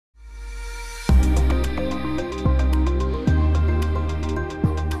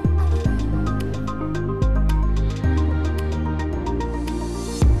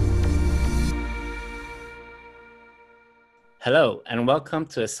Hello, and welcome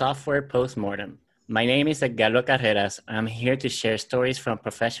to a Software Postmortem. My name is Edgardo Carreras, and I'm here to share stories from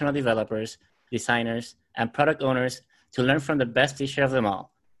professional developers, designers, and product owners to learn from the best teacher of them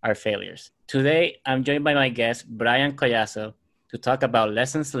all, our failures. Today, I'm joined by my guest, Bryan Collazo, to talk about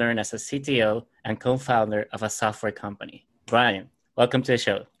lessons learned as a CTO and co-founder of a software company. Bryan, welcome to the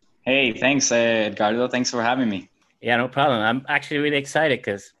show. Hey, thanks, Edgardo. Thanks for having me. Yeah, no problem. I'm actually really excited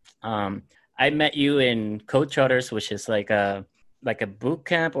because I met you in Code Charters, which is like a boot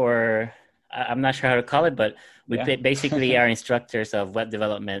camp, or I'm not sure how to call it, but we basically are instructors of web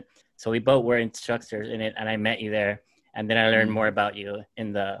development. So we both were instructors in it, and I met you there. And then I learned more about you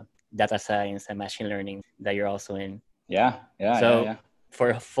in the data science and machine learning that you're also in. Yeah.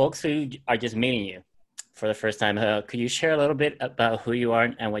 For folks who are just meeting you for the first time, could you share a little bit about who you are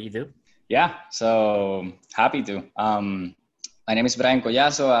and what you do? Yeah, so happy to. My name is Bryan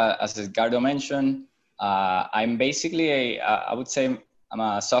Collazo, as Edgardo mentioned. I'm basically I would say I'm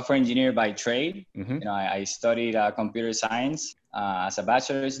a software engineer by trade. Mm-hmm. I studied computer science as a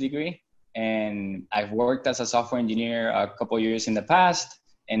bachelor's degree, and I've worked as a software engineer a couple of years in the past,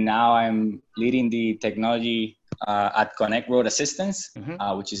 and now I'm leading the technology at Connect Road Assistance,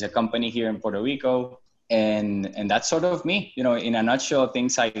 which is a company here in Puerto Rico. And that's sort of me, in a nutshell,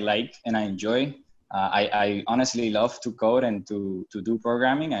 things I like and I enjoy. I honestly love to code and to do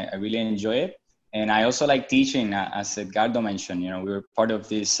programming. I really enjoy it. And I also like teaching, as Edgardo mentioned. We were part of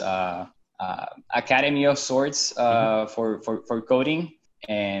this academy of sorts for coding.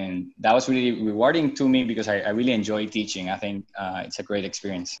 And that was really rewarding to me because I really enjoy teaching. I think it's a great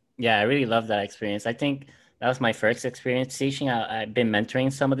experience. Yeah, I really love that experience. I think that was my first experience teaching. I've been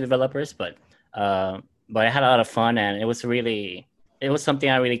mentoring some of the developers, but I had a lot of fun, and it was something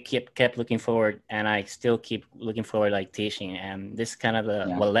I really kept looking forward, and I still keep looking forward, like teaching. And this is kind of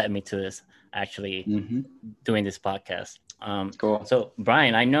what led me to this, actually, doing this podcast. Cool. So,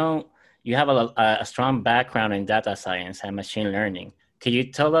 Bryan, I know you have a strong background in data science and machine learning. Could you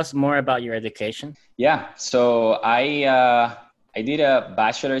tell us more about your education? Yeah, so I did a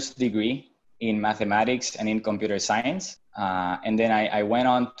bachelor's degree in mathematics and in computer science, and then I went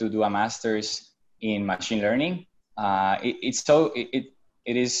on to do a master's in machine learning. It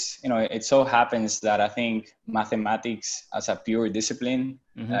so happens that I think mathematics as a pure discipline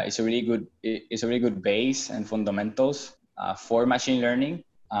is a really good base and fundamentals for machine learning.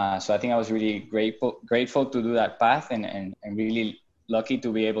 So I think I was really grateful to do that path and really lucky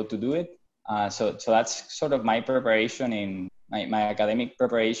to be able to do it. So that's sort of my preparation in my academic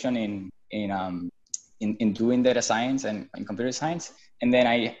preparation in doing data science and computer science. And then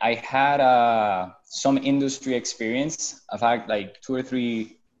I had some industry experience. I've had like 2 or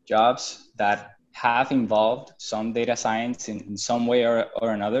 3 jobs that have involved some data science in some way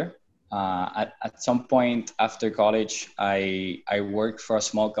or another. At some point after college, I worked for a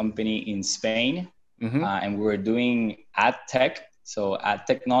small company in Spain, and we were doing ad tech, so ad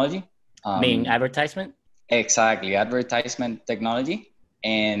technology. Meaning advertisement? Exactly, advertisement technology.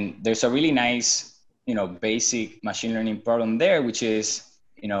 And there's a really nice basic machine learning problem there, which is,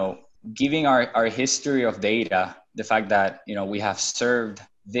 giving our history of data, the fact that, we have served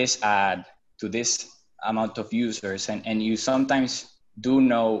this ad to this amount of users, and you sometimes do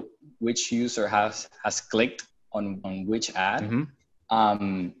know which user has clicked on which ad.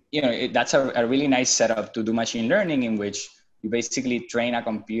 That's a really nice setup to do machine learning, in which you basically train a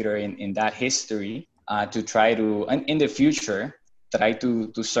computer in that history to try to, in the future, try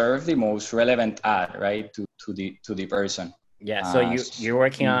to serve the most relevant ad, right, to the person. Yeah. So you're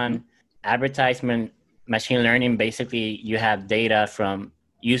working on advertisement machine learning. Basically, you have data from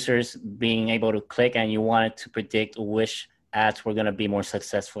users being able to click, and you wanted to predict which ads were going to be more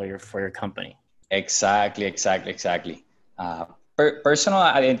successful for your company. Exactly. Personal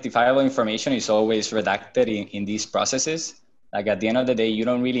identifiable information is always redacted in these processes. Like at the end of the day, you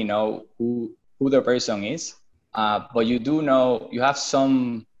don't really know who the person is. But you do know, you have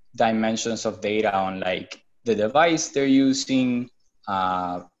some dimensions of data on like the device they're using,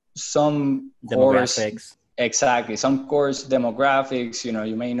 some demographics. Exactly, some course demographics.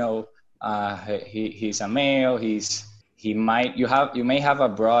 You may know he's a male. You may have a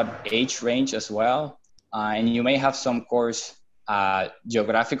broad age range as well, and you may have some course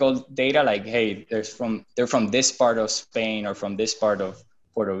geographical data, like hey, they're from this part of Spain or from this part of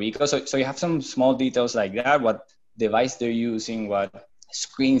Puerto Rico. So you have some small details like that, what device they're using, what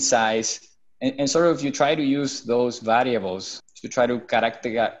screen size, and sort of you try to use those variables to try to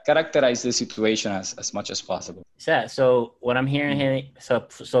characterize the situation as much as possible. Yeah. So what I'm hearing here, so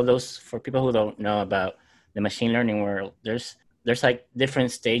those, for people who don't know about the machine learning world, there's like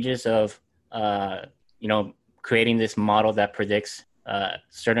different stages of creating this model that predicts a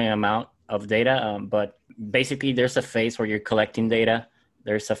certain amount of data. But basically, there's a phase where you're collecting data.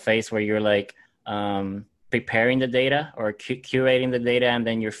 There's a phase where you're like preparing the data or curating the data, and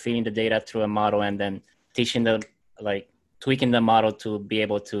then you're feeding the data through a model, and then teaching tweaking the model to be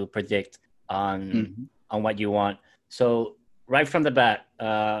able to predict on what you want. So right from the bat,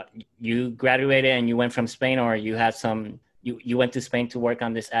 you graduated and you went from Spain, or you had you went to Spain to work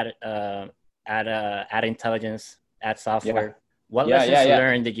on this ad intelligence, ad software. Yeah. What lessons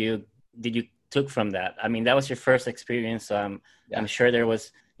learned did you took from that? I mean, that was your first experience. I'm sure there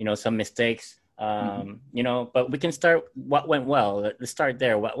was, some mistakes, but we can start what went well. Let's start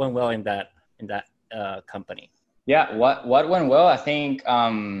there. What went well in that company? Yeah. What went well? I think,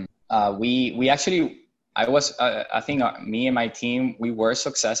 we actually, I think me and my team, we were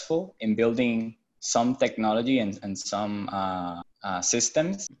successful in building some technology and some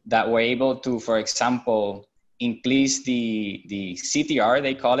systems that were able to, for example, increase the CTR,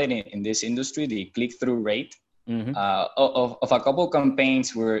 they call it in this industry, the click-through rate of a couple of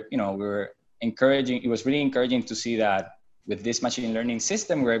campaigns. We were encouraging. It was really encouraging to see that with this machine learning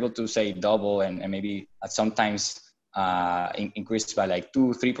system, we're able to say double and maybe at sometimes increased by like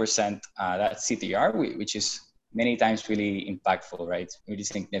 2-3% that CTR, which is many times really impactful, right? Really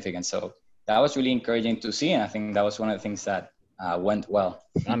significant. So that was really encouraging to see, and I think that was one of the things that went well.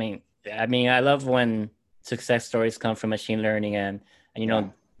 I mean, I love when success stories come from machine learning and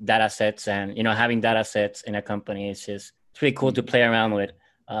data sets, and having data sets in a company is just, it's really cool to play around with.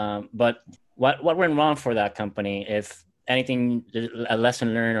 But what went wrong for that company? If anything, a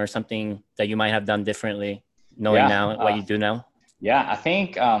lesson learned or something that you might have done differently, knowing now what you do now? Yeah, I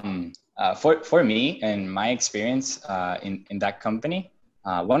think for me and my experience in that company,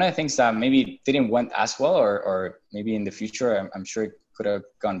 one of the things that maybe didn't went as well, or maybe in the future, I'm sure it could have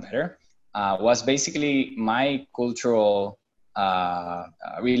gone better, was basically my cultural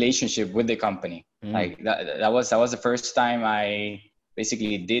relationship with the company. Like that was the first time I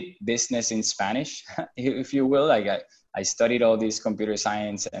basically did business in Spanish, if you will. Like I studied all these computer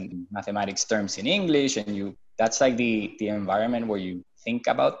science and mathematics terms in English, and that's like the environment where you think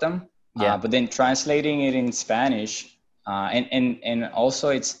about them. But then translating it in Spanish, and also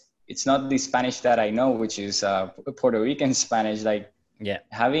it's not the Spanish that I know, which is Puerto Rican Spanish. Like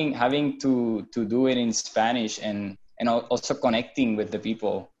having to do it in Spanish and also connecting with the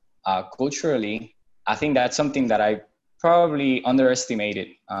people culturally. I think that's something that I probably underestimated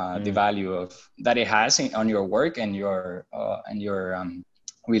the value of that it has on your work and your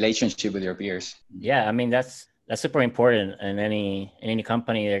relationship with your peers. Yeah, I mean that's super important in any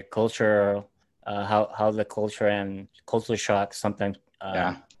company. Their culture, how the culture and cultural shock sometimes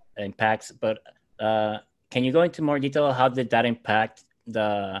impacts. But can you go into more detail? How did that impact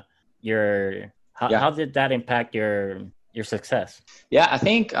how did that impact your success? Yeah, I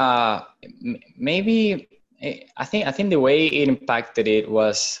think maybe. I think the way it impacted it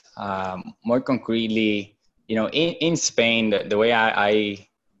was more concretely, in Spain, the way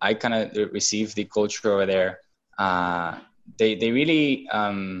I kind of received the culture over there, they really,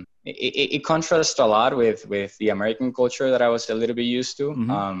 it contrasts a lot with the American culture that I was a little bit used to.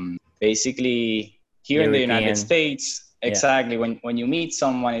 Basically, here in the United States, exactly, when you meet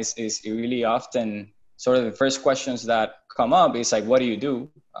someone, is really often sort of the first questions that come up is like, what do you do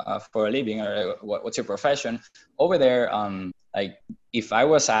for a living, or what's your profession? Over there, like if I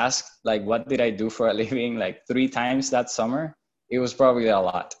was asked like what did I do for a living like 3 times that summer, it was probably a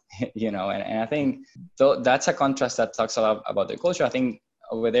lot. And I think that's a contrast that talks a lot about the culture. I think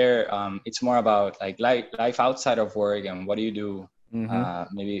over there, it's more about like life outside of work and what do you do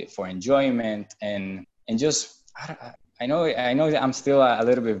maybe for enjoyment and just I know that I'm still a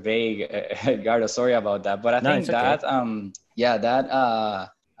little bit vague, Edgardo. Sorry about that, but I think that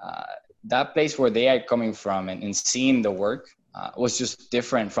that place where they are coming from and seeing the work was just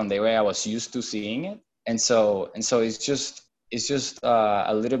different from the way I was used to seeing it, and so it's just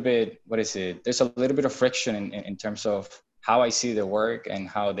a little bit. What is it? There's a little bit of friction in terms of how I see the work and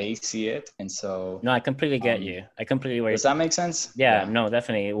how they see it, and so. No, I completely get you. I completely. Does that make sense? Yeah, no,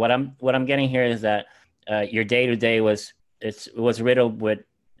 definitely. What I'm getting here is that your day to day was riddled with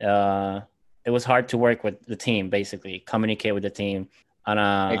it was hard to work with the team, basically communicate with the team on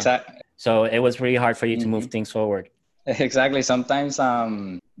a exactly. So it was really hard for you to move things forward. Exactly. Sometimes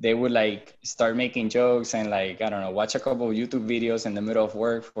they would like start making jokes and like I don't know, watch a couple of YouTube videos in the middle of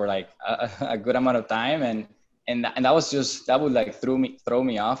work for like a good amount of time, and that was just that would like throw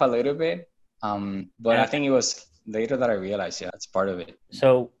me off a little bit. But I think it was later that I realized, that's part of it.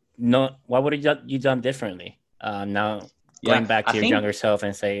 So what would you done differently now? going Yeah, back I to your think younger self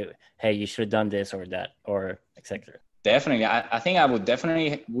and say, hey, you should have done this or that, or etc. definitely. I think I would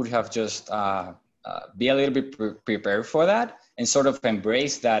definitely would have just be a little bit prepared for that and sort of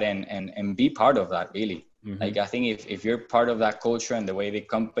embrace that and be part of that really. Mm-hmm. Like I think if you're part of that culture and the way the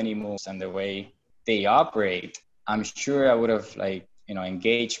company moves and the way they operate, I'm sure I would have like, you know,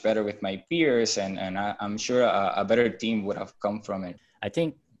 engaged better with my peers and I'm sure a better team would have come from it. I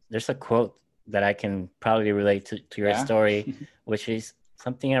think there's a quote that I can probably relate to your Yeah. story, which is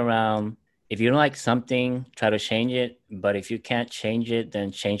something around, if you don't like something, try to change it. But if you can't change it,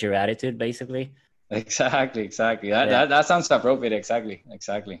 then change your attitude, basically. Exactly. Yeah. That sounds appropriate. Exactly.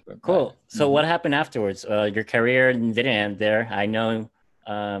 Cool. So Mhm. what happened afterwards? Your career didn't end there. I know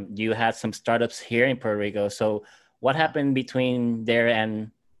you had some startups here in Puerto Rico. So what happened between there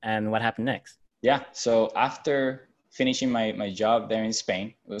and what happened next? Yeah. So after finishing my job there in Spain,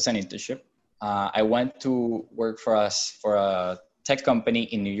 it was an internship. I went to work for a tech company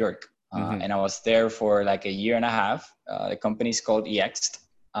in New York, Mm-hmm. and I was there for like a year and a half. The company is called EX,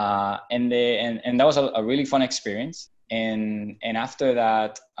 and that was a really fun experience. And after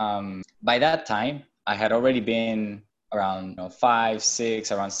that, by that time, I had already been around, you know, 5,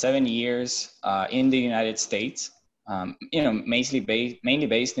 6, around 7 years in the United States. You know, mainly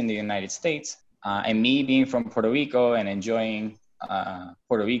based in the United States. And me being from Puerto Rico and enjoying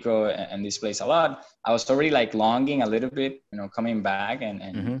Puerto Rico and this place a lot, I was already like longing a little bit, you know, coming back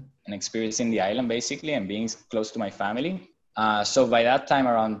Mm-hmm. and experiencing the island basically and being close to my family. So by that time,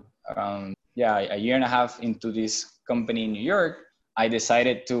 around yeah, a year and a half into this company in New York, I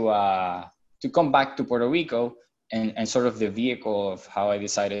decided to come back to Puerto Rico, and sort of the vehicle of how I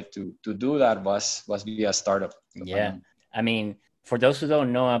decided to do that was via startup. Yeah. I mean, for those who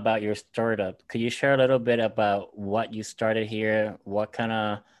don't know about your startup, could you share a little bit about what you started here? What kind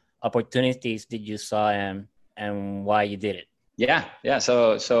of opportunities did you saw and why you did it? Yeah.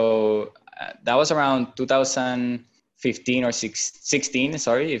 So that was around 2015 or 16,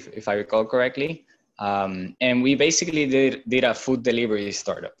 sorry, if I recall correctly. And we basically did a food delivery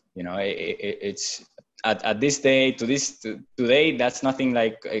startup. You know, it's at this day to today, that's nothing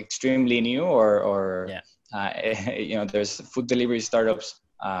like extremely new or Yeah. you know, there's food delivery startups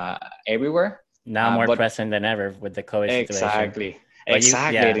everywhere. Now more But present than ever with the COVID situation. exactly, But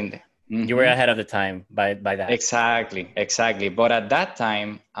exactly. yeah, you were Mhm. ahead of the time by that. Exactly. But at that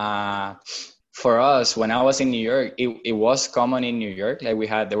time, for us, when I was in New York, it was common in New York. Like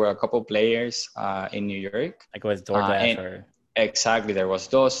there were a couple players in New York. Like it was DoorDash And or. exactly, there was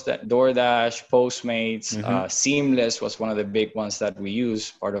DoorDash, Postmates, Mm-hmm. Seamless was one of the big ones that we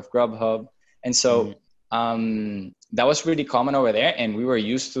use, part of Grubhub. And Mm-hmm. so that was really common over there, and we were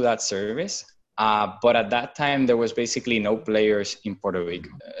used to that service. But at that time, there was basically no players in Puerto Rico.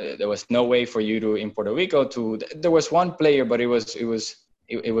 There was no way for you to in Puerto Rico to. There was one player, but it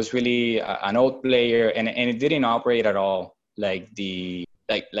was really an old player, and it didn't operate at all like the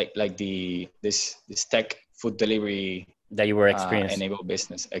this tech food delivery That you were experienced. enabled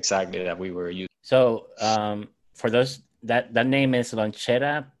business exactly that we were using. So for those that name is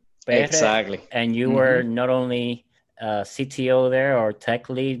Lonchera Pere, Exactly. and you Hmm. were not only CTO there or tech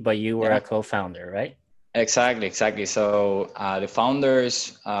lead, but you were a Yeah. co-founder, right? Exactly. So the founders,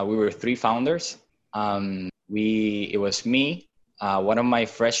 we were three founders. It was me, one of my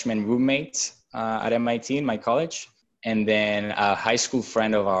freshman roommates at MIT in my college, and then a high school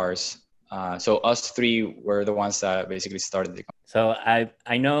friend of ours. So us three were the ones that basically started the So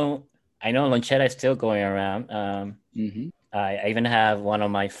I know Lonchera is still going around. company. I even have one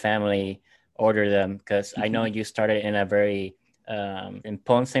of my family order them because I know Hmm. you started in a very in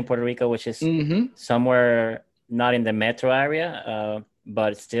Ponce, in Puerto Rico, which is Hmm. somewhere not in the metro area,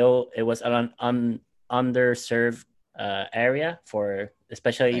 but still it was an underserved area for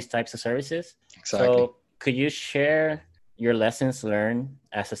especially these types of services. Exactly. So could you share your lessons learned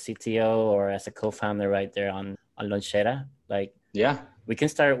as a CTO or as a co-founder right there on Lonchera? Like Yeah. we can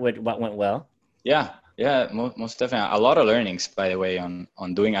start with what went well. Yeah. Most definitely. A lot of learnings, by the way, on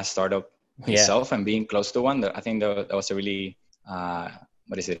doing a startup Yeah, myself and being close to one. I think that was a really, uh,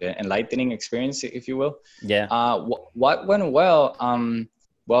 what is it, enlightening experience, if you will. yeah, What went well?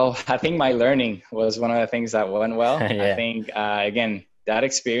 Well, I think my learning was one of the things that went well. I yeah. think, again, that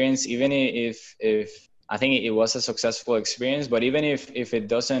experience, even if I think it was a successful experience, but even if it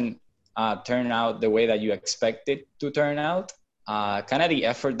doesn't turn out the way that you expect it to turn out, kind of the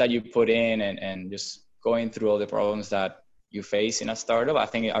effort that you put in and just going through all the problems that you face in a startup, I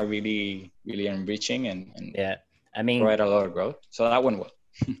think are really, really enriching and Yeah, I mean, provide a lot of growth. So that went well.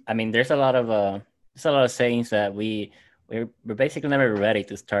 there's a lot of sayings that we're basically never ready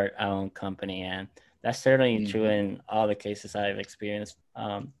to start our own company, and That's certainly true in all the cases I've experienced.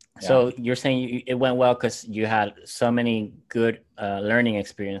 So you're saying it went well because you had so many good learning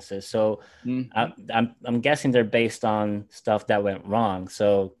experiences. So I'm guessing they're based on stuff that went wrong.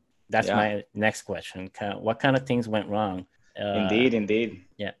 So that's my next question. What kind of things went wrong? Indeed.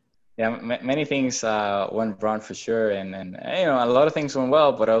 Yeah. Yeah, many things went wrong for sure, and a lot of things went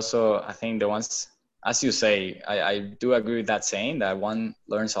well, but also I think the ones, as you say, I do agree with that saying that one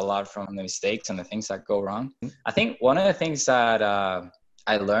learns a lot from the mistakes and the things that go wrong. I think one of the things that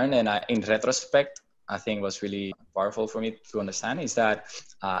I learned, and in retrospect, I think was really powerful for me to understand is that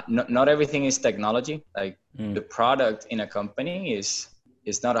not everything is technology. Like the product in a company is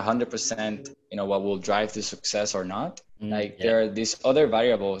not 100%, what will drive the success or not. There are these other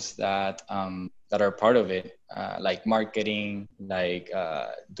variables that that are part of it, like marketing, like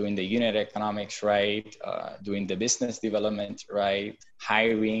doing the unit economics right, doing the business development right,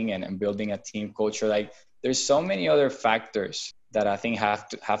 hiring and building a team culture. Like there's so many other factors that I think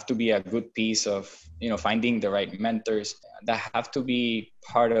have to be a good piece of finding the right mentors that have to be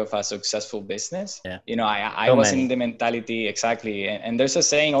part of a successful business. I So was many. in the mentality exactly, and there's a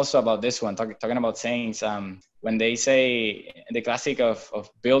saying also about this one, talking about sayings. When they say the classic of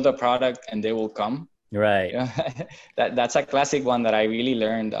build a product and they will come, right? That's a classic one that I really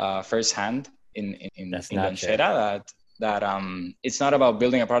learned firsthand in Lonchera. That it's not about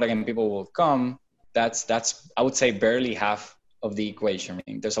building a product and people will come. That's I would say barely half of the equation. I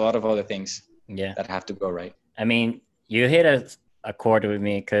mean, there's a lot of other things that have to go right. I mean, you hit a chord with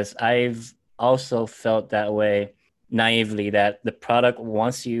me because I've also felt that way naively, that the product,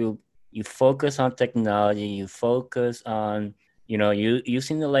 once you focus on technology, you focus on, you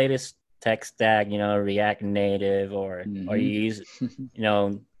using the latest tech stack, React Native, or you use,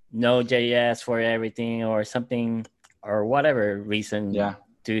 Node.js for everything or something, or whatever reason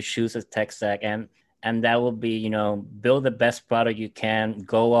to choose a tech stack. And that will be, build the best product you can,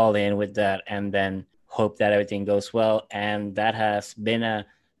 go all in with that, and then hope that everything goes well. And that has been a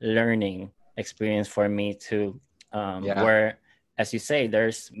learning experience for me too, where, as you say,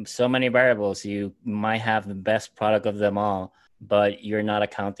 there's so many variables. You might have the best product of them all, but you're not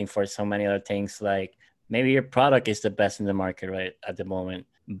accounting for so many other things. Like maybe your product is the best in the market right at the moment,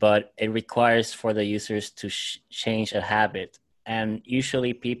 but it requires for the users to change a habit. And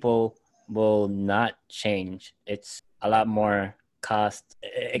usually people will not change. It's a lot more cost.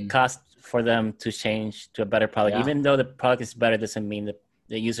 It costs for them to change to a better product. Even though the product is better, doesn't mean that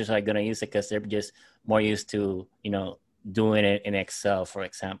the users are going to use it because they're just more used to, doing it in Excel, for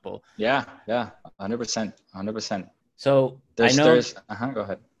example. 100%. So I know. Go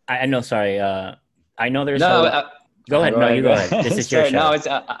ahead. I know. Sorry. I know there's Go ahead. No, you go ahead. This is your show. No, it's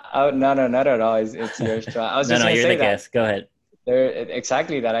no, not at all. It's your show. I was just going to say that. Guest. Go ahead.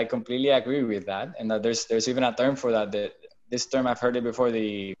 Exactly that. I completely agree with that, and that there's even a term for that. This term I've heard it before.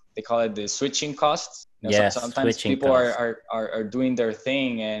 They call it the switching costs. Sometimes people are doing their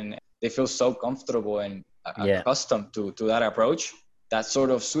thing and they feel so comfortable and accustomed to that approach. That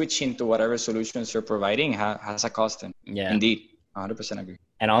sort of switching to whatever solutions you're providing has a cost. Indeed, 100% agree.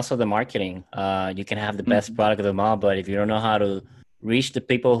 And also the marketing. You can have the best product of them all, but if you don't know how to reach the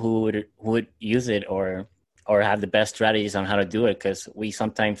people who would use it or have the best strategies on how to do it, because we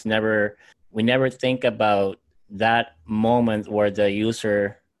sometimes never think about that moment where the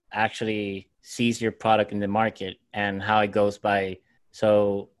user actually sees your product in the market and how it goes by.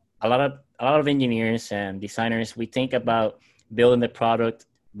 So a lot of engineers and designers, we think about building the product,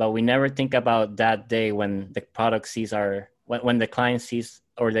 but we never think about that day when the product sees when the client sees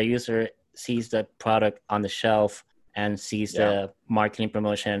or the user sees the product on the shelf and sees the marketing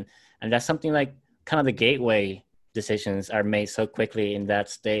promotion. And that's something like kind of the gateway decisions are made so quickly in that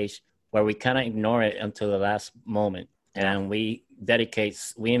stage where we kind of ignore it until the last moment. And we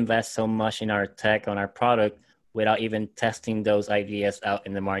invest so much in our tech, on our product, without even testing those ideas out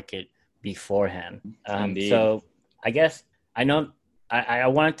in the market beforehand. So I guess I know I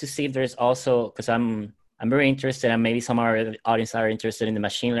wanted to see if there's also, because I'm very interested, and maybe some of our audience are interested in the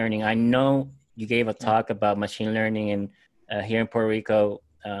machine learning. I know you gave a talk about machine learning and here in Puerto Rico,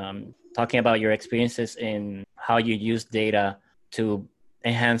 talking about your experiences in how you use data to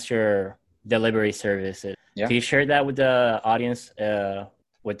enhance your delivery services. Can you share that with the audience?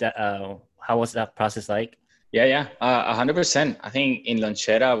 With that, how was that process like? 100%. I think in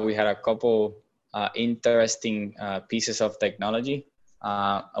Lonchera we had a couple interesting pieces of technology.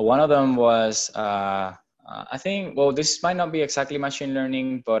 One of them was I think, well, this might not be exactly machine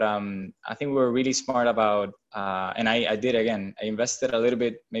learning, but I think we were really smart about, and I did again, I invested a little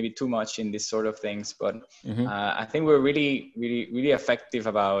bit, maybe too much in this sort of things, but I think we're really, really, really effective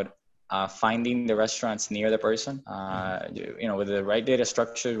about finding the restaurants near the person. With the right data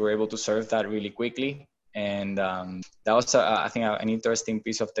structure, we're able to serve that really quickly. And that was, I think, an interesting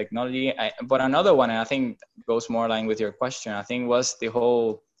piece of technology. But another one, and I think goes more aligned with your question, I think was the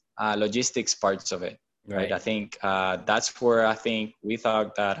whole logistics parts of it. Right. I think that's where I think we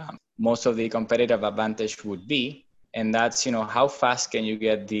thought that most of the competitive advantage would be. And that's, how fast can you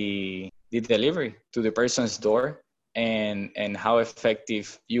get the delivery to the person's door, and how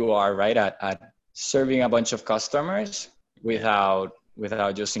effective you are, right, at serving a bunch of customers without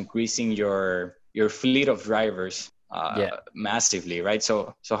just increasing your fleet of drivers massively, right?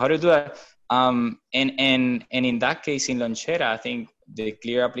 So how to do that? And in that case, in Lonchera, I think the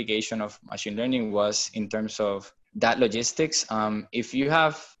clear application of machine learning was in terms of that logistics. If you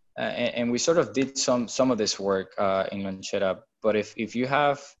have, and we sort of did some of this work in Lonchera, but if you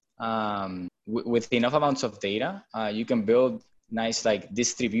have with enough amounts of data, you can build nice like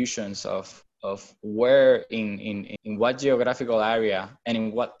distributions of where in what geographical area and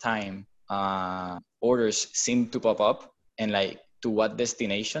in what time orders seem to pop up, and like to what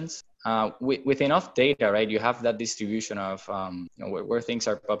destinations. With enough data, right, you have that distribution of where things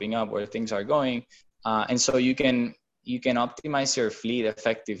are popping up, where things are going, and so you can optimize your fleet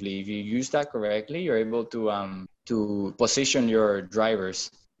effectively. If you use that correctly, you're able to position your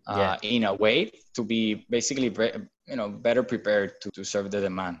drivers in a way to be basically better prepared to serve the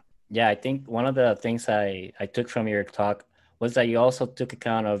demand. Yeah, I think one of the things I took from your talk was that you also took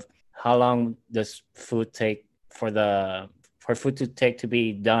account of how long does food take for food to take to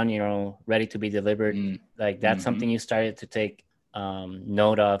be done, ready to be delivered. Like that's something you started to take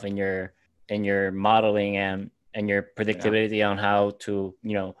note of in your modeling and your predictability on how to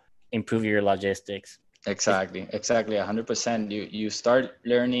improve your logistics. Exactly 100%. You start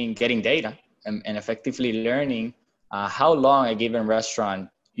learning, getting data, and effectively learning how long a given restaurant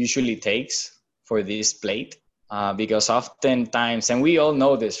usually takes for this plate, because oftentimes, and we all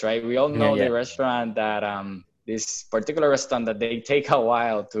know this, right, we all know the restaurant that this particular restaurant that they take a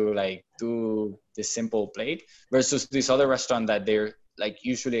while to like do this simple plate versus this other restaurant that they're like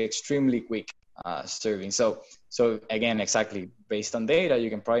usually extremely quick serving. So again, exactly based on data,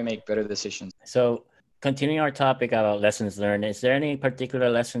 you can probably make better decisions. So continuing our topic about lessons learned, is there any particular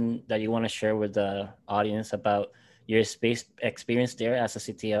lesson that you want to share with the audience about your space experience there as a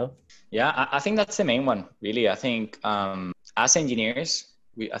CTO? Yeah, I think that's the main one, really. I think as engineers,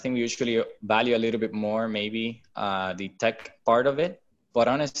 I think we usually value a little bit more maybe the tech part of it. But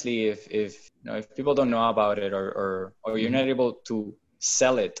honestly, if people don't know about it, or you're not able to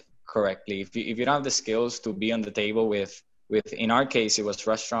sell it correctly, if you don't have the skills to be on the table with in our case it was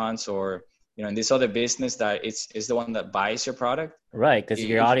restaurants, or in this other business that it's the one that buys your product, right? Because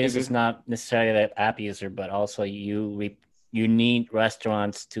your audience is not necessarily the app user, but also you need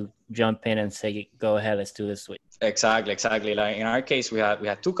restaurants to jump in and say, go ahead, let's do this. Exactly. Like in our case, we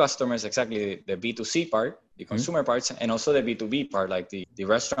had two customers, exactly, the B2C part, the consumer parts, and also the B2B part, like the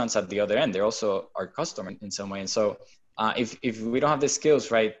restaurants at the other end. They're also our customer in some way. And so if we don't have the skills,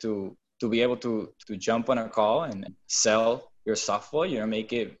 right, to be able to jump on a call and sell your software,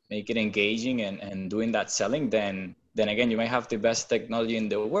 make it engaging and doing that selling, then again, you might have the best technology in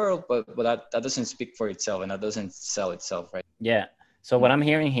the world, but that doesn't speak for itself, and that doesn't sell itself, right? Yeah. So what I'm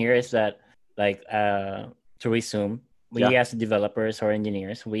hearing here is that, like, to resume, we as developers or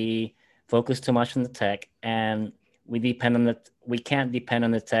engineers, we focus too much on the tech, and we can't depend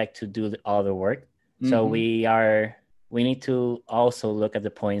on the tech to do all the work. So we need to also look at the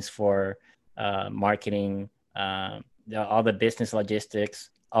points for marketing, all the business logistics,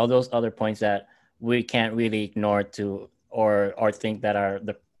 all those other points that we can't really ignore or think that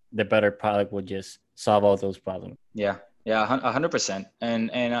the better product would just solve all those problems. Yeah, 100%.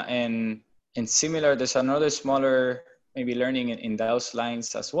 And similar, there's another smaller maybe learning in those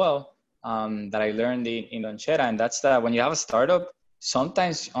lines as well that I learned in Lonchera, and that's that when you have a startup,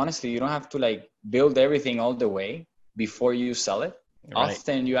 sometimes honestly you don't have to like build everything all the way before you sell it. Right.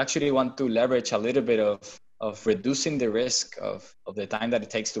 Often you actually want to leverage a little bit of reducing the risk of the time that it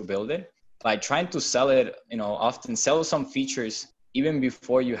takes to build it by trying to sell it. Often sell some features even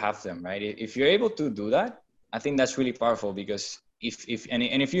before you have them, right? If you're able to do that, I think that's really powerful, because if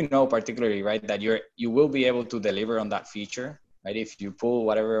particularly, right, that you will be able to deliver on that feature, right? If you pull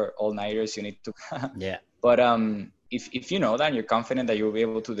whatever all-nighters you need to. Yeah. But if you know that, you're confident that you'll be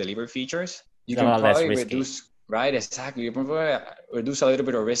able to deliver features, you it's can probably reduce, right? Exactly. You can probably reduce a little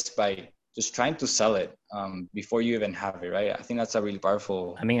bit of risk by just trying to sell it before you even have it, right? I think that's a really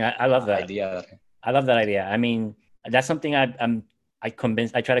powerful. I mean, I love that idea. I love that idea. I mean, that's something I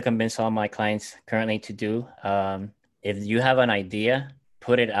try to convince all my clients currently to do. If you have an idea,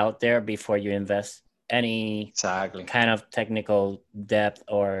 put it out there before you invest any kind of technical depth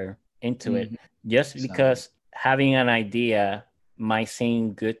or into it. Just because having an idea might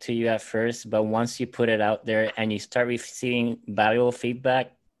seem good to you at first, but once you put it out there and you start receiving valuable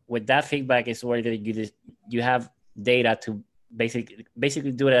feedback, with that feedback is where you have data to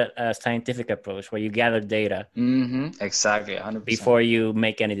basically do a scientific approach where you gather data. Exactly, 100%. Before you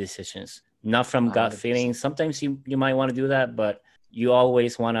make any decisions, not from gut feeling. Sometimes you might want to do that, but you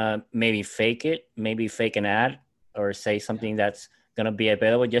always want to maybe fake an ad or say something that's going to be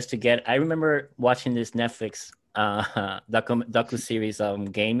available just to get. I remember watching this Netflix docu series on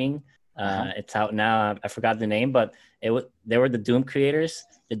gaming. It's out now. I forgot the name, but they were the Doom creators.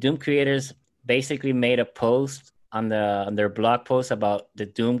 The Doom creators basically made a post on their blog post about the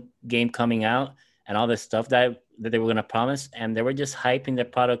Doom game coming out and all the stuff that they were going to promise, and they were just hyping their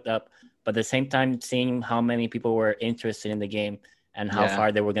product up, but at the same time seeing how many people were interested in the game and how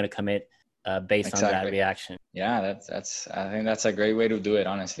far they were going to commit based on that reaction. Yeah, that's I think that's a great way to do it,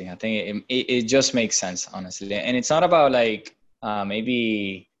 honestly. I think it just makes sense, honestly. And it's not about like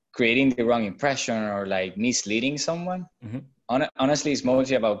maybe creating the wrong impression or like misleading someone. Honestly, it's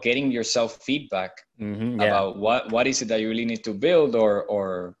mostly about getting yourself feedback about what is it that you really need to build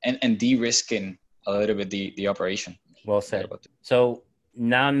and de-risking a little bit the operation. Well said. So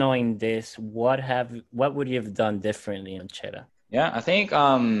now knowing this, what would you have done differently in Cheddar? Yeah, I think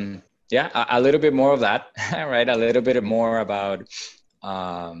a little bit more of that, right? A little bit more about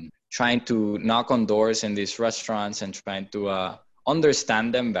trying to knock on doors in these restaurants and trying to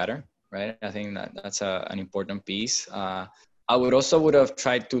understand them better, right? I think that's an important piece. I would have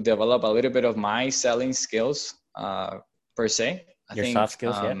tried to develop a little bit of my selling skills per se. Your soft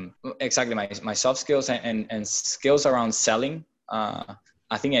skills, exactly, my soft skills and skills around selling.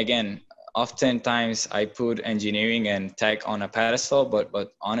 I think again, oftentimes I put engineering and tech on a pedestal,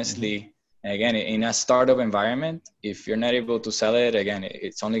 but honestly, again, in a startup environment, if you're not able to sell it, again,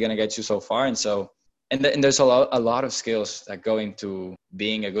 it's only going to get you so far. And there's a lot of skills that go into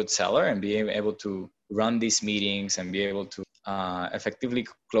being a good seller and being able to run these meetings and be able to effectively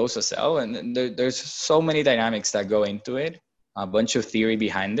close a sale. And there's so many dynamics that go into it, a bunch of theory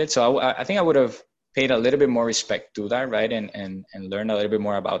behind it. So I think I would have paid a little bit more respect to that, right? And learned a little bit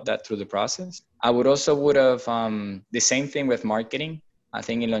more about that through the process. I would have the same thing with marketing. I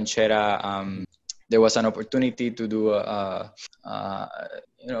think in Lonchera, there was an opportunity to do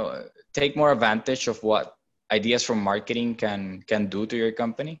take more advantage of what ideas from marketing can do to your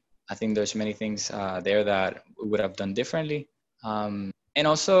company. I think there's many things there that we would have done differently. And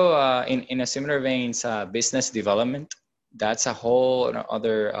also in a similar veins, business development. That's a whole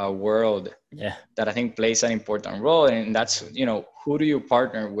other world that I think plays an important role. And that's, who do you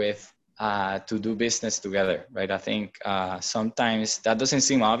partner with to do business together, right? I think sometimes that doesn't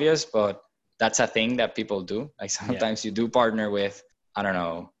seem obvious, but that's a thing that people do. Like sometimes you do partner with, I don't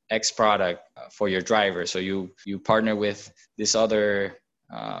know, X product for your driver. So you partner with this other,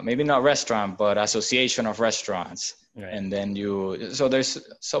 maybe not restaurant, but association of restaurants. Right. And then so there's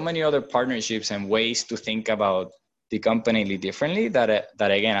so many other partnerships and ways to think about the company differently that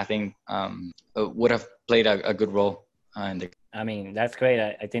again, I think would have played a good role. I mean, that's great.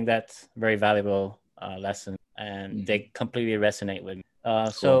 I think that's very valuable lesson, and they completely resonate with me.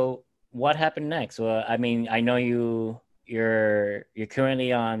 Cool. So what happened next? Well, I mean, I know you're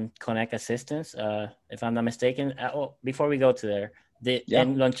currently on Connect Assistance, if I'm not mistaken. Before we go to there,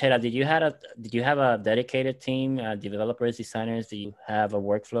 in Lonchera, did you have a dedicated team, developers, designers? Did you have a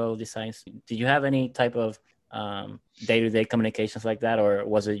workflow designs? Did you have any type of day-to-day communications like that, or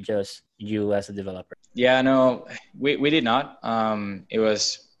was it just you as a developer? Yeah, no, we did not. It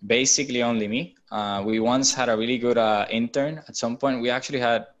was basically only me. We once had a really good intern. At some point, we actually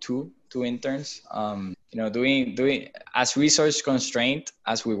had two interns. Doing as resource constrained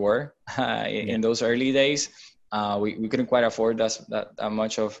as we were in those early days. We couldn't quite afford that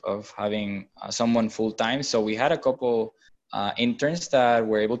much of having someone full time. So we had a couple interns that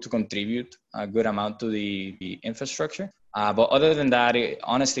were able to contribute a good amount to the infrastructure. But other than that,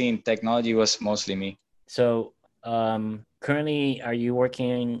 honestly, in technology, it was mostly me. So currently, are you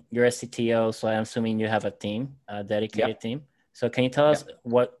working? You're a CTO, so I'm assuming you have a team, a dedicated team. So can you tell us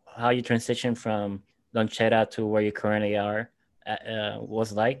how you transitioned from Lonchera to where you currently are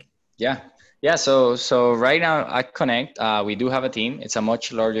was like? Yeah. So right now at Connect, we do have a team. It's a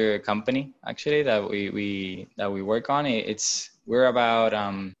much larger company actually that we work on. We're about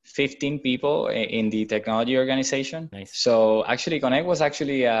 15 people in the technology organization. Nice. So actually, Connect was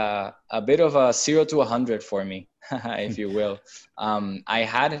actually a bit of a 0 to 100 for me, if you will. I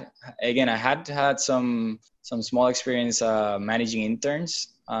had some small experience managing interns.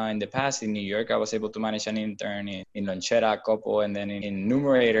 In the past in New York, I was able to manage an intern in Lonchera, Copo, and then in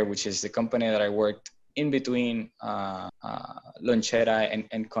Numerator, which is the company that I worked in between Lonchera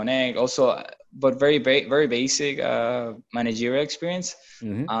and Connect. Also, but very basic managerial experience.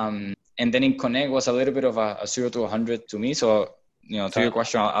 Mm-hmm. And then in Connect was a little bit of a 0 to 100 to me. So, to your So,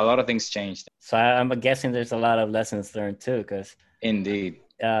 question, a lot of things changed. so I'm guessing there's a lot of lessons learned too, because Indeed.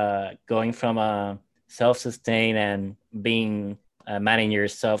 going from a self-sustain and being managing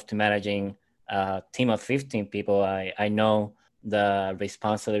yourself to managing a team of 15 people, I know the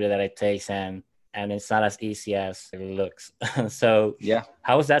responsibility that it takes, and it's not as easy as it looks. So Yeah.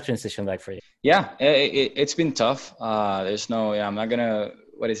 how was that transition like for you? Yeah, it's been tough. There's no, yeah, I'm not gonna,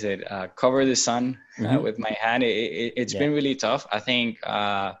 what is it, cover the sun Mm-hmm. with my hand. It's Yeah. been really tough. I think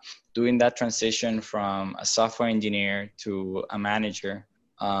doing that transition from a software engineer to a manager,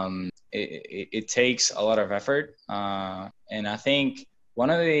 it takes a lot of effort. And I think one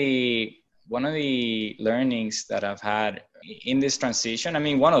of the learnings that I've had in this transition, I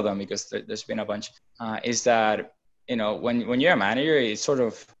mean, one of them, because there's been a bunch, is that, when you're a manager, it's sort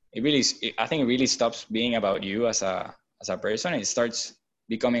of, I think it really stops being about you as a person. It starts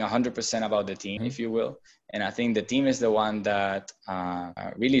becoming 100% about the team, if you will. And I think the team is the one that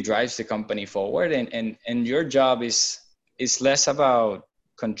really drives the company forward. And your job is less about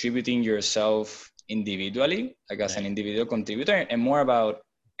contributing yourself individually, like as an individual contributor, and more about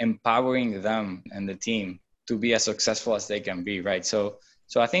empowering them and the team to be as successful as they can be, right? So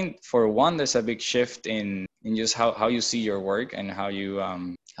I think for one, there's a big shift in just how you see your work and how you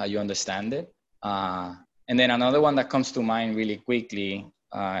understand it. And then another one that comes to mind really quickly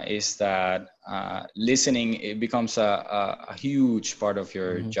is that listening, it becomes a huge part of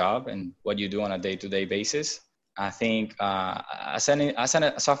your job and what you do on a day-to-day basis. I think as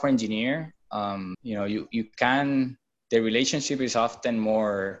a software engineer, you can, the relationship is often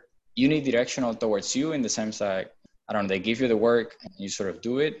more unidirectional towards you, in the sense that, I don't know, they give you the work and you sort of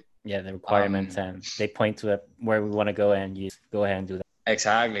do it. Yeah, the requirements, and they point to where we want to go, and you go ahead and do that.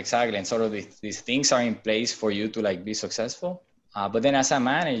 Exactly. And sort of these things are in place for you to like be successful. But then as a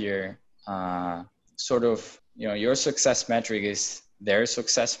manager, sort of, your success metric is their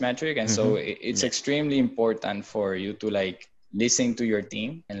success metric. And so it's extremely important for you to like listen to your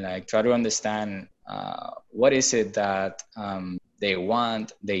team and like try to understand what is it that they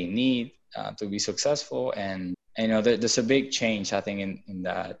want, they need to be successful. And there's a big change, I think, in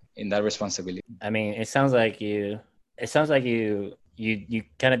that responsibility. I mean, it sounds like you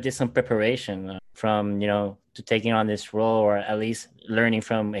kind of did some preparation from, to taking on this role, or at least learning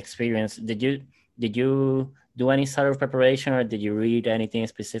from experience. Did you do any sort of preparation, or did you read anything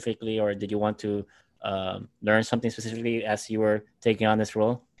specifically, or did you want to learn something specifically as you were taking on this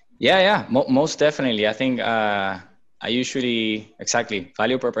role? Yeah. Most definitely. I think I usually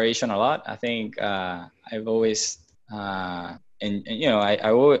value preparation a lot. I think I've always I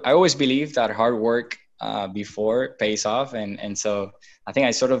always believe that hard work before pays off, and so I think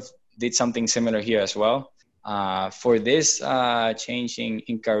I sort of did something similar here as well. For this change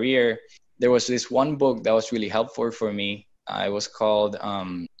in career, there was this one book that was really helpful for me. It was called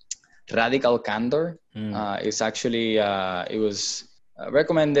Radical Candor. It's actually it was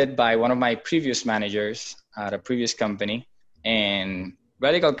recommended by one of my previous managers at a previous company. And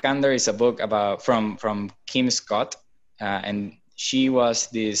Radical Candor is a book about from Kim Scott, and she was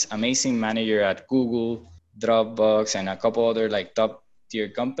this amazing manager at Google, Dropbox, and a couple other like top tier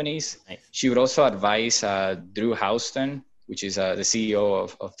companies. Nice. She would also advise Drew Houston, which is the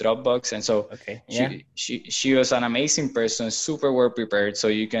CEO of Dropbox. And so she was an amazing person, super well prepared. So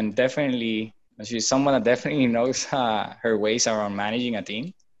you can definitely, she's someone that definitely knows her ways around managing a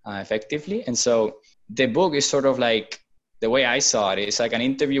team effectively. And so the book is sort of like, the way I saw it, it's like an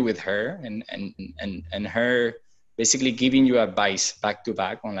interview with her and her basically giving you advice back to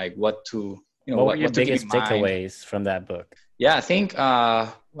back on like what to, what were your biggest keep in mind. takeaways from that book? Yeah, I think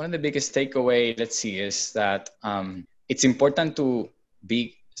one of the biggest takeaway, is that it's important to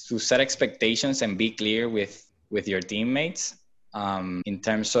set expectations and be clear with your teammates in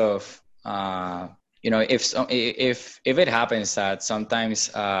terms of if it happens that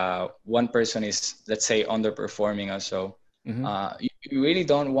sometimes one person is, let's say, underperforming or so, you really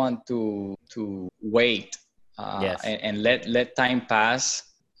don't want to wait and let time pass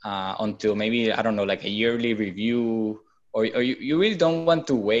until maybe, I don't know, like a yearly review, or you really don't want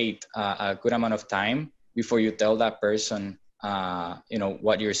to wait a good amount of time before you tell that person,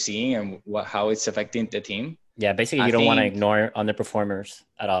 what you're seeing and how it's affecting the team. Yeah, basically I you don't want to think ignore underperformers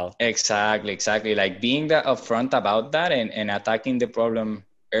at all. exactly. Like being that upfront about that, and attacking the problem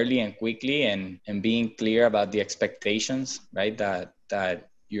early and quickly, and being clear about the expectations, right? That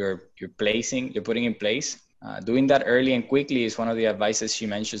you're putting in place. Doing that early and quickly is one of the advices she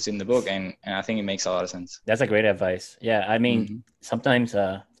mentions in the book, and I think it makes a lot of sense. That's a great advice. Yeah, I mean, Mm-hmm. sometimes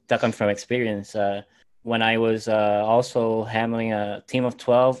talking from experience, when I was also handling a team of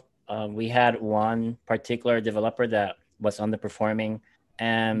 12, we had one particular developer that was underperforming,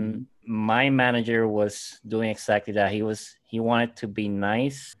 and Mm-hmm. my manager was doing exactly that. He wanted to be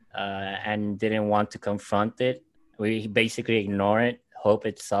nice and didn't want to confront it. We basically ignore it, hope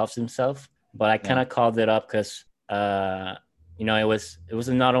it solves himself. But I kind Yeah. of called it up because it was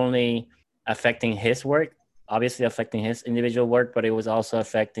not only affecting his work, obviously affecting his individual work, but it was also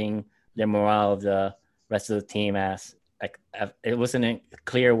affecting the morale of the rest of the team, as like it wasn't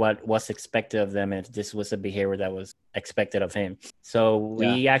clear what was expected of them if this was a behavior that was expected of him. So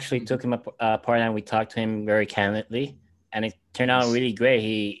Yeah. we actually Mm-hmm. took him apart and we talked to him very candidly, and it turned out Nice. really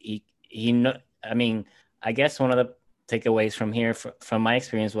great. I mean, I guess one of the takeaways from here, from my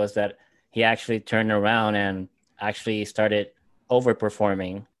experience, was that he actually turned around and actually started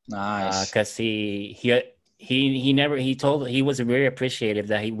overperforming, Nice. because he was very appreciative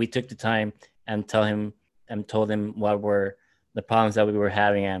that we took the time and told him what were the problems that we were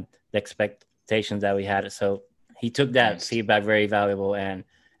having and the expectations that we had. So he took that Nice. feedback very valuable and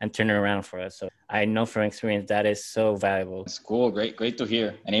turned it around for us. So I know from experience that is so valuable. That's cool. Great to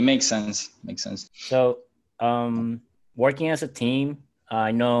hear, and it makes sense. Makes sense. So, working as a team,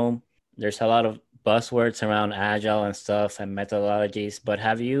 I know there's a lot of buzzwords around agile and stuff and methodologies, but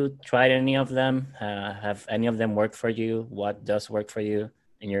have you tried any of them? Have any of them worked for you? What does work for you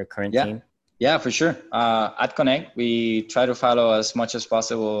in your current Yeah. team? Yeah, for sure. At Connect, we try to follow as much as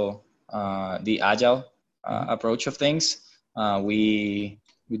possible the agile Mm-hmm. approach of things. We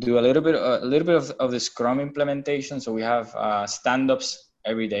do a little bit of the Scrum implementation. So we have stand-ups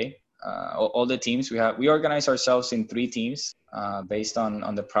every day. All the teams we organize ourselves in 3 teams based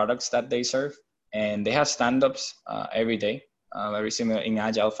on the products that they serve, and they have stand-ups every day, very similar in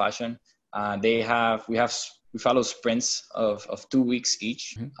agile fashion. We follow sprints of 2 weeks each.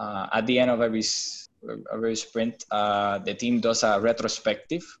 Mm-hmm. At the end of every sprint, the team does a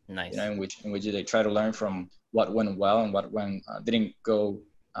retrospective, Nice. in which they try to learn from what went well and what didn't go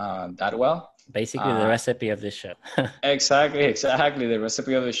that well. Basically, the Uh, recipe of this show. exactly. The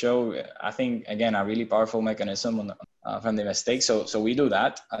recipe of the show. I think again a really powerful mechanism from the mistakes. So we do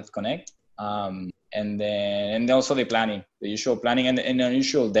that at Connect. And also the usual planning, and an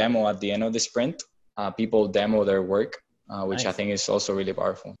usual demo at the end of the sprint. People demo their work, which I Nice. think is also really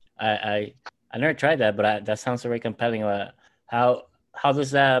powerful. I never tried that, but that sounds very compelling. How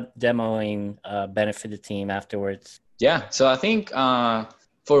does that demoing benefit the team afterwards? Yeah, so I think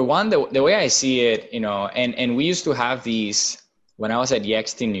for one, the way I see it, and we used to have these when I was at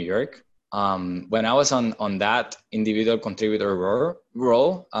Yext in New York. When I was on that individual contributor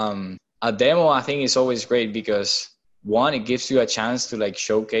role, a demo I think is always great because one, it gives you a chance to like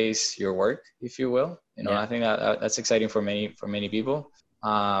showcase your work, if you will. Yeah. I think that's exciting for many people,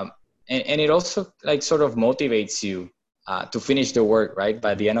 and it also like sort of motivates you to finish the work right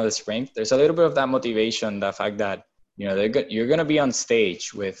by the end of the sprint. There's a little bit of that motivation, the fact that you're gonna be on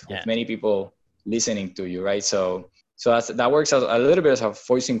stage with Yeah. many people listening to you, right? So that works as a little bit as a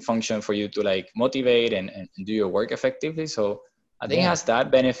forcing function for you to like motivate and do your work effectively. So I think it Yeah. has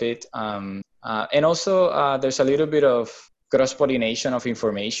that benefit, and also there's a little bit of cross pollination of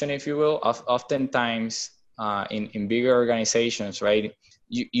information, if you will. Oftentimes in bigger organizations, right?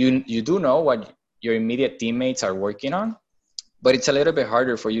 You do know what your immediate teammates are working on, but it's a little bit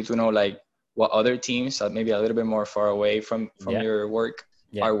harder for you to know like what other teams that maybe a little bit more far away from Yeah. your work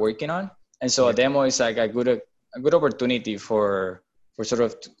Yeah. are working on. And so a Yeah. demo is like a good opportunity for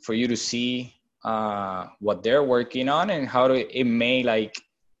you to see what they're working on and how it may like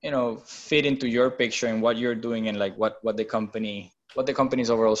fit into your picture and what you're doing, and like what the company's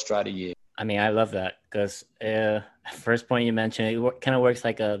overall strategy is. I mean, I love that because first point you mentioned, it kind of works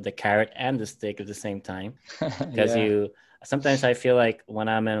like the carrot and the stick at the same time. Because Yeah. sometimes I feel like when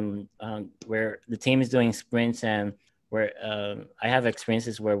I'm in where the team is doing sprints and where I have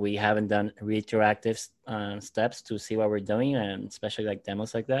experiences where we haven't done retroactive steps to see what we're doing, and especially like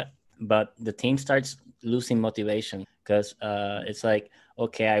demos like that. But the team starts losing motivation because it's like,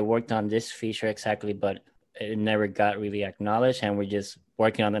 okay, I worked on this feature exactly, but it never got really acknowledged, and we're just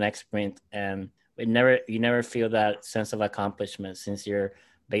working on the next sprint, and you never feel that sense of accomplishment since you're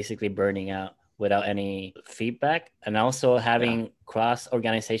basically burning out without any feedback. And also having cross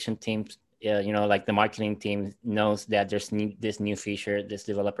organization teams, like the marketing team knows that there's this new feature this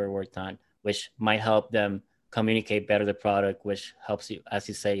developer worked on, which might help them communicate better the product, which helps you, as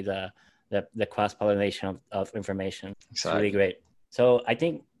you say, the cross-pollination of information. Exactly. It's really great. So I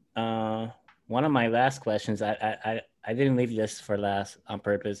think one of my last questions, I didn't leave this for last on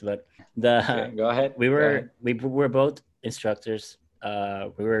purpose, but go ahead. We were both instructors.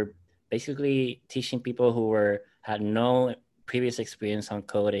 We were basically teaching people who had no previous experience on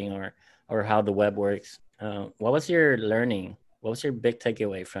coding or how the web works. What was your learning? What was your big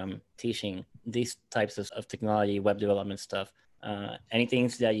takeaway from teaching these types of technology, web development stuff? Any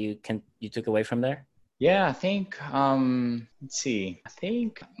things that you took away from there? Yeah, I think, let's see. I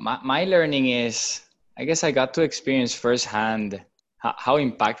think my learning is, I guess I got to experience firsthand how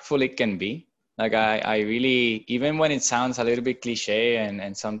impactful it can be. Like I really, even when it sounds a little bit cliche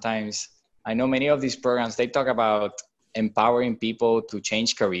and sometimes I know many of these programs, they talk about empowering people to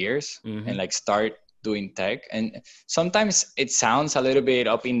change careers and like start doing tech. And sometimes it sounds a little bit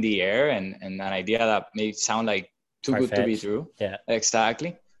up in the air and an idea that may sound like too good to be true. Yeah,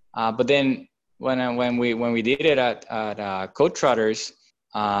 exactly. But then when we did it at Code Trotters,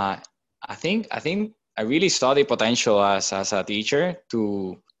 I think I really saw the potential as a teacher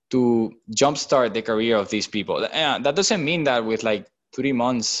to jumpstart the career of these people. That doesn't mean that with like 3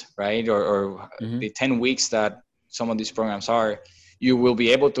 months, right, or the 10 weeks that some of these programs are, you will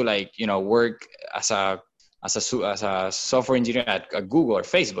be able to work as a software engineer at Google or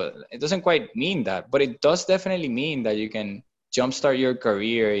Facebook. It doesn't quite mean that, but it does definitely mean that you can jumpstart your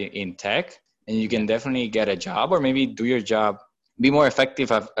career in tech, and you can definitely get a job, or maybe do your job, be more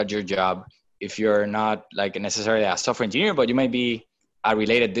effective at your job if you're not like necessarily a software engineer, but you might be a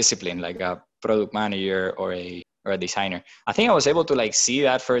related discipline like a product manager or a designer. I think I was able to like see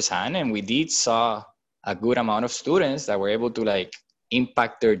that firsthand, and we did saw a good amount of students that were able to like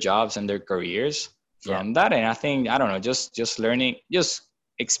impact their jobs and their careers from that. And I think, I don't know, just learning, just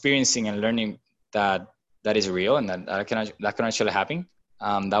experiencing and learning that is real and that can actually happen.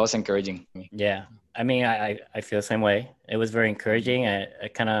 That was encouraging for me. Yeah. I mean, I feel the same way. It was very encouraging. I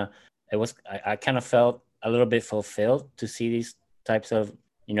kind of felt a little bit fulfilled to see these types of,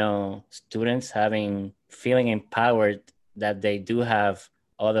 students feeling empowered that they do have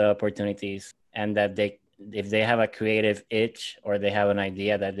other opportunities, and that if they have a creative itch or they have an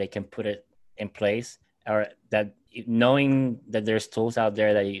idea, that they can put it in place, or that knowing that there's tools out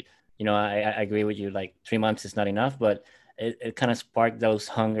there that I agree with you, like 3 months is not enough, but it kind of sparked those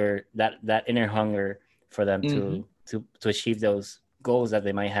hunger, that inner hunger for them to achieve those goals that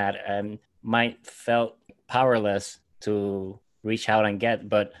they might had and might felt powerless to reach out and get,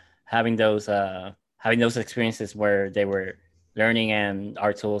 but having those experiences where they were learning and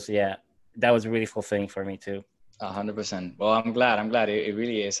our tools, that was really fulfilling for me too. 100%. Well, I'm glad it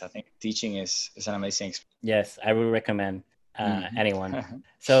really is. I think teaching is an amazing experience. Yes, I would recommend anyone.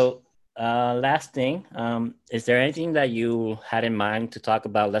 So last thing, is there anything that you had in mind to talk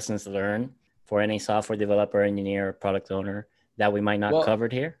about lessons learned for any software developer, engineer, or product owner that we might not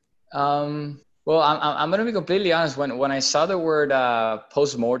covered here? Well, I'm going to be completely honest. When I saw the word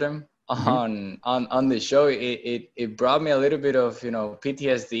postmortem on the show, it brought me a little bit of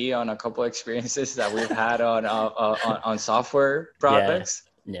PTSD on a couple experiences that we've had on software projects.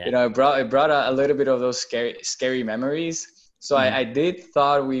 Yeah. It brought a little bit of those scary memories. So I did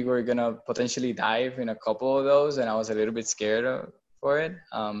thought we were gonna potentially dive in a couple of those, and I was a little bit scared for it.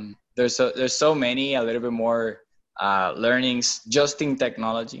 There's so many, a little bit more learnings just in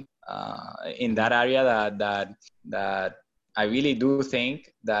technology in that area that I really do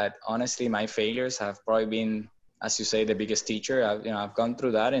think that honestly my failures have probably been, as you say, the biggest teacher. I've gone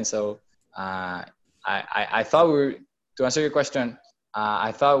through that, and so I thought to answer your question,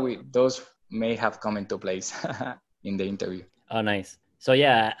 I thought those may have come into place in the interview. Oh, nice. So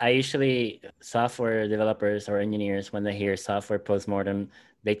I usually, software developers or engineers, when they hear software postmortem,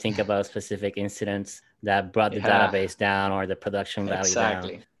 they think about specific incidents that brought the database down or the production value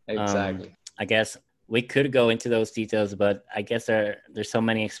down. Exactly. I guess we could go into those details, but I guess there's so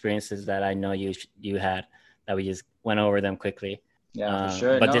many experiences that I know you had that we just went over them quickly. Yeah, for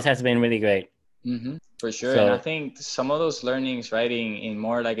sure. But this has been really great. For sure. So, and I think some of those learnings, right, in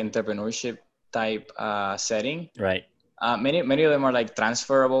more like entrepreneurship type setting, right? Many of them are like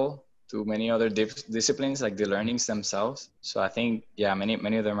transferable to many other disciplines, like the learnings themselves. So I think,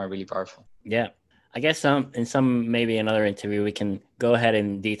 many of them are really powerful. Yeah. I guess maybe another interview, we can go ahead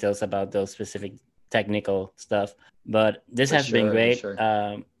in details about those specific technical stuff. But this For has been sure, for great.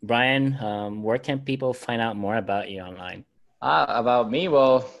 sure. Brian, where can people find out more about you online? About me,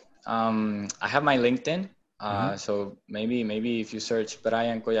 well, I have my LinkedIn. Mm-hmm. So maybe if you search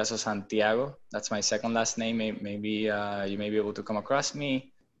Bryan Collazo Santiago, that's my second last name. Maybe you may be able to come across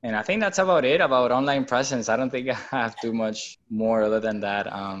me. And I think that's about it about online presence. I don't think I have too much more other than that.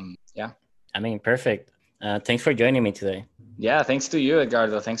 Yeah. I mean, perfect. Thanks for joining me today. Yeah. Thanks to you,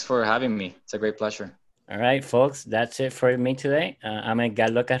 Edgardo. Thanks for having me. It's a great pleasure. All right, folks, that's it for me today. I'm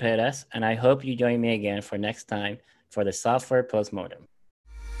Galo Carreras, and I hope you join me again for next time for the Software Postmortem.